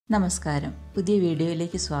നമസ്കാരം, പുതിയ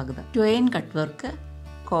വീഡിയോയിലേക്ക് സ്വാഗതം. Twain cut work,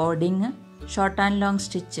 coding, short and long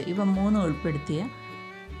stitch ഇവ മൂന്നും ഉൾപ്പെടുത്തിയ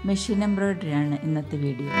മെഷീൻ എംബ്രോയിഡറി ആണ് ഇന്നത്തെ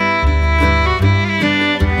വീഡിയോ.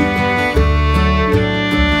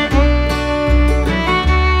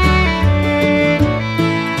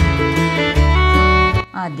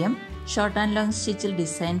 ആദ്യം short and long സ്റ്റിച്ചിൽ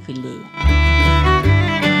design fill ചെയ്യാം.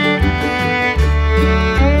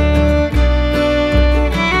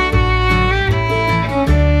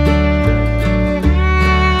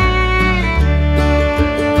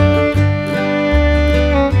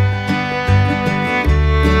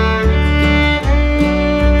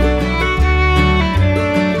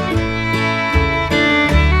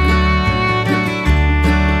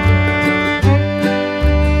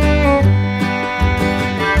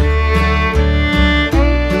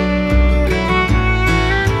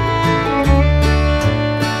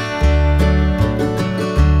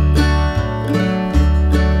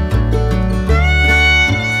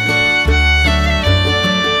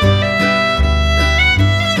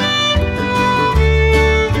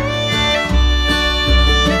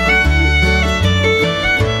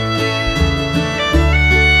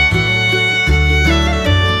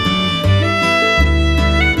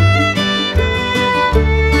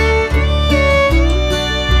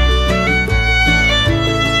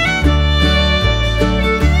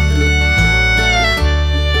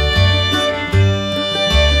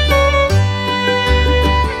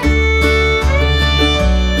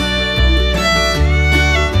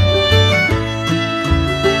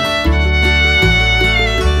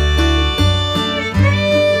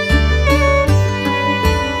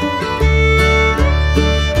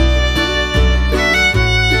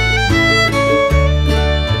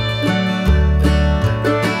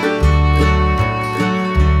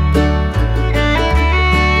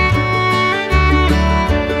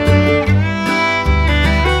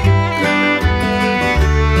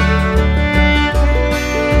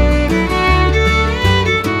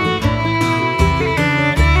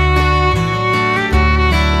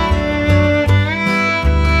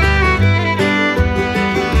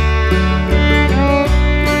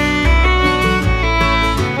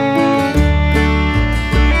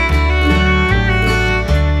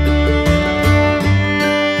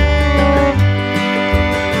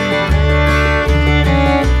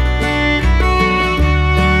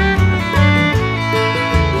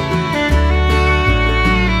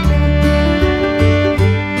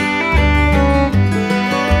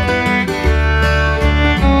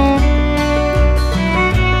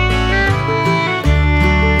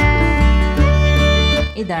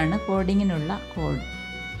 ഇതാണ് കോഡിങ്ങിനുള്ള കോഡ്.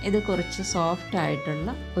 ഇത് കുറച്ച് സോഫ്റ്റ് ആയിട്ടുള്ള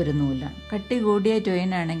ഒരു നൂലാണ്. കട്ടി കൂടിയ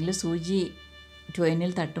ട്വൈൻ ആണെങ്കിൽ സൂചി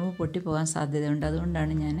ട്വൈനിൽ തട്ടുമ്പോൾ പൊട്ടിപ്പോകാൻ സാധ്യതയുണ്ട്.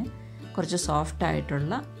 അതുകൊണ്ടാണ് ഞാൻ കുറച്ച് സോഫ്റ്റ്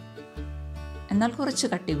ആയിട്ടുള്ള എന്നാൽ കുറച്ച്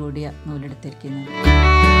കട്ടി കൂടിയ നൂലെടുത്തിരിക്കുന്നത്.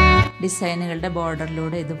 ഡിസൈനുകളുടെ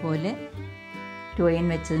ബോർഡറിലൂടെ ഇതുപോലെ ട്വൈൻ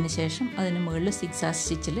വെച്ചതിന് ശേഷം അതിന് മുകളിൽ സിക്സാ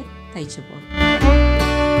സ്റ്റിച്ചിൽ തയ്ച്ചു പോകും.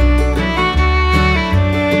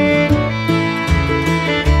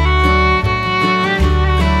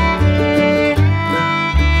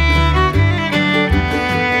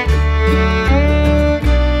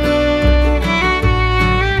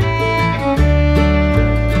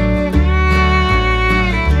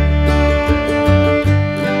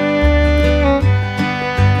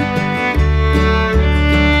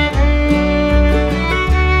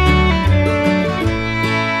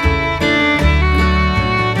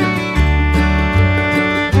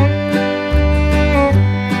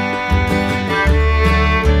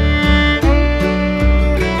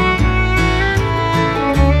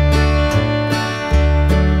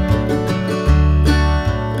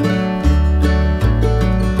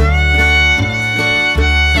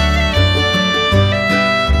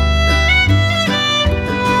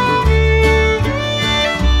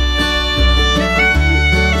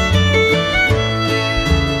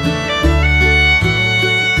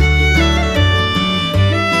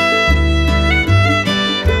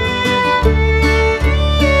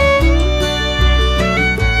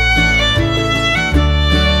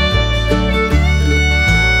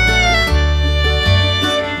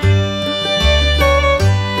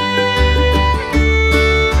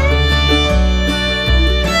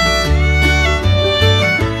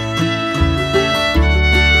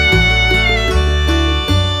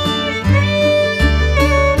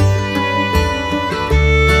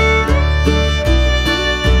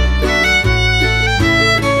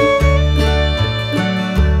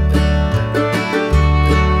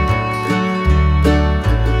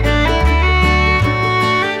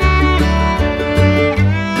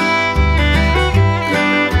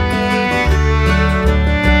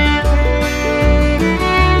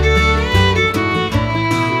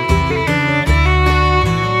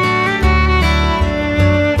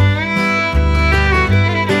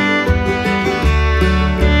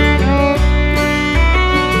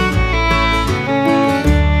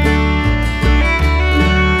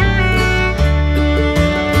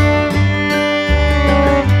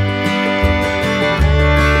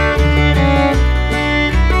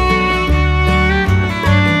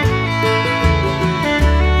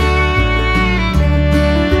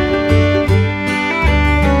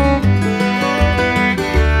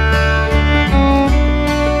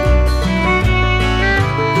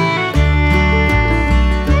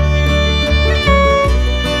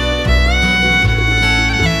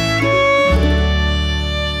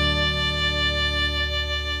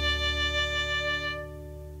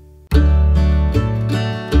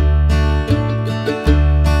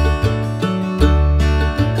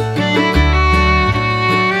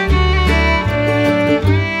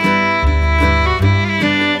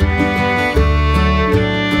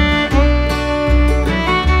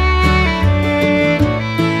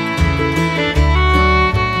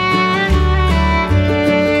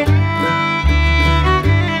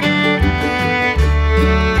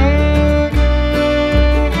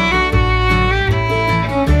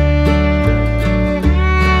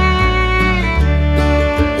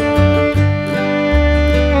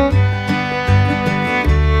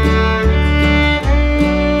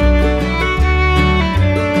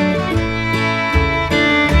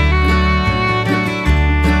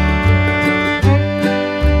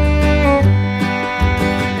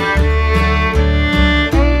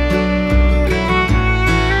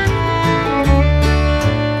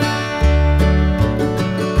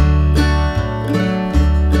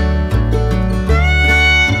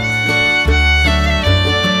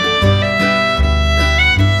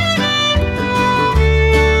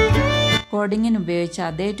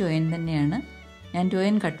 അതേ ട്വൈൻ തന്നെയാണ് ഞാൻ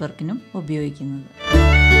ട്വൈൻ കട്ട് വർക്കിനും ഉപയോഗിക്കുന്നത്.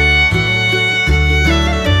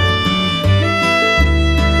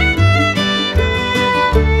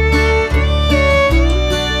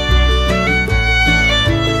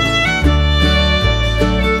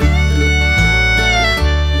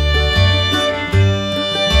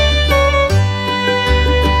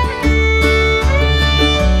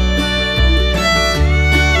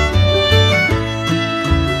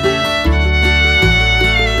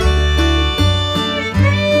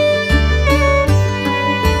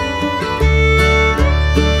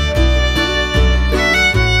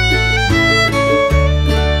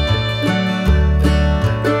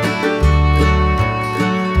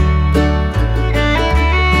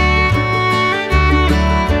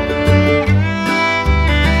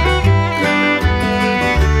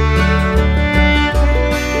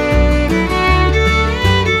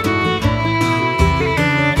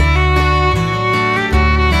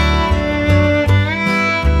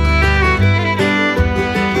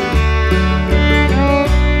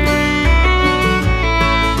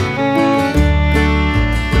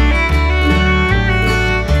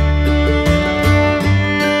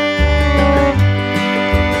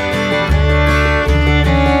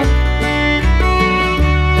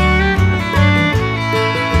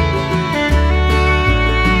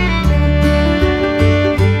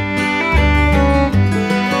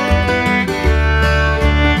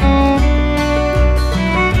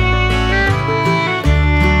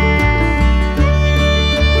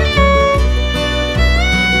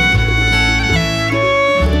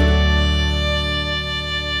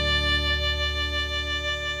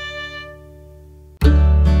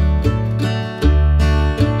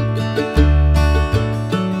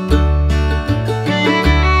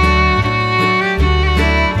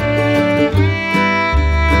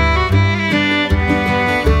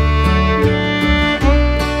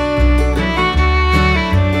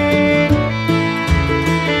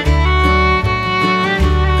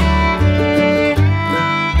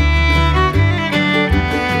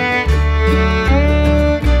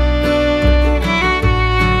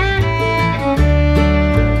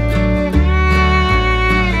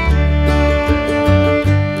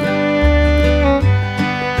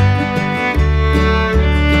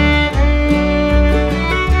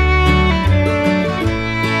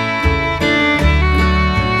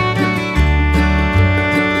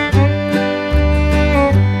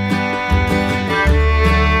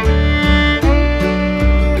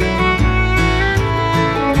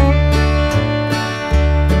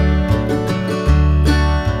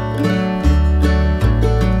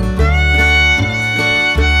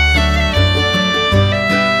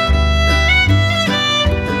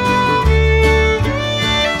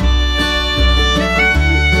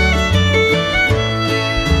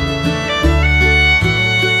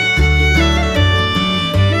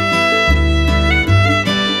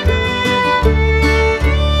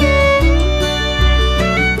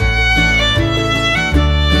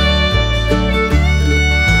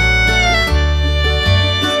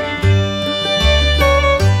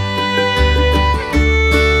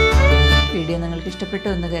 ഇഷ്ടപ്പെട്ടു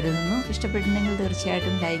എന്ന് കരുതുന്നു. ഇഷ്ടപ്പെട്ടിട്ടുണ്ടെങ്കിൽ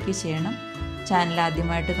തീർച്ചയായിട്ടും ലൈക്ക് ചെയ്യണം. ചാനൽ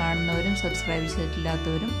ആദ്യമായിട്ട് കാണുന്നവരും സബ്സ്ക്രൈബ്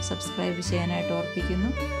ചെയ്തിട്ടില്ലാത്തവരും സബ്സ്ക്രൈബ് ചെയ്യാനായിട്ട് ഓർപ്പിക്കുന്നു.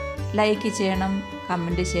 ലൈക്ക് ചെയ്യണം,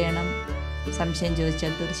 കമൻറ്റ് ചെയ്യണം. സംശയം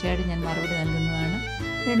ചോദിച്ചാൽ തീർച്ചയായിട്ടും ഞാൻ മറുപടി നൽകുന്നതാണ്.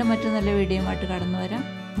 വീണ്ടും മറ്റു നല്ല വീഡിയോയുമായിട്ട് കടന്നു വരാം.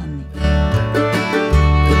 നന്ദി.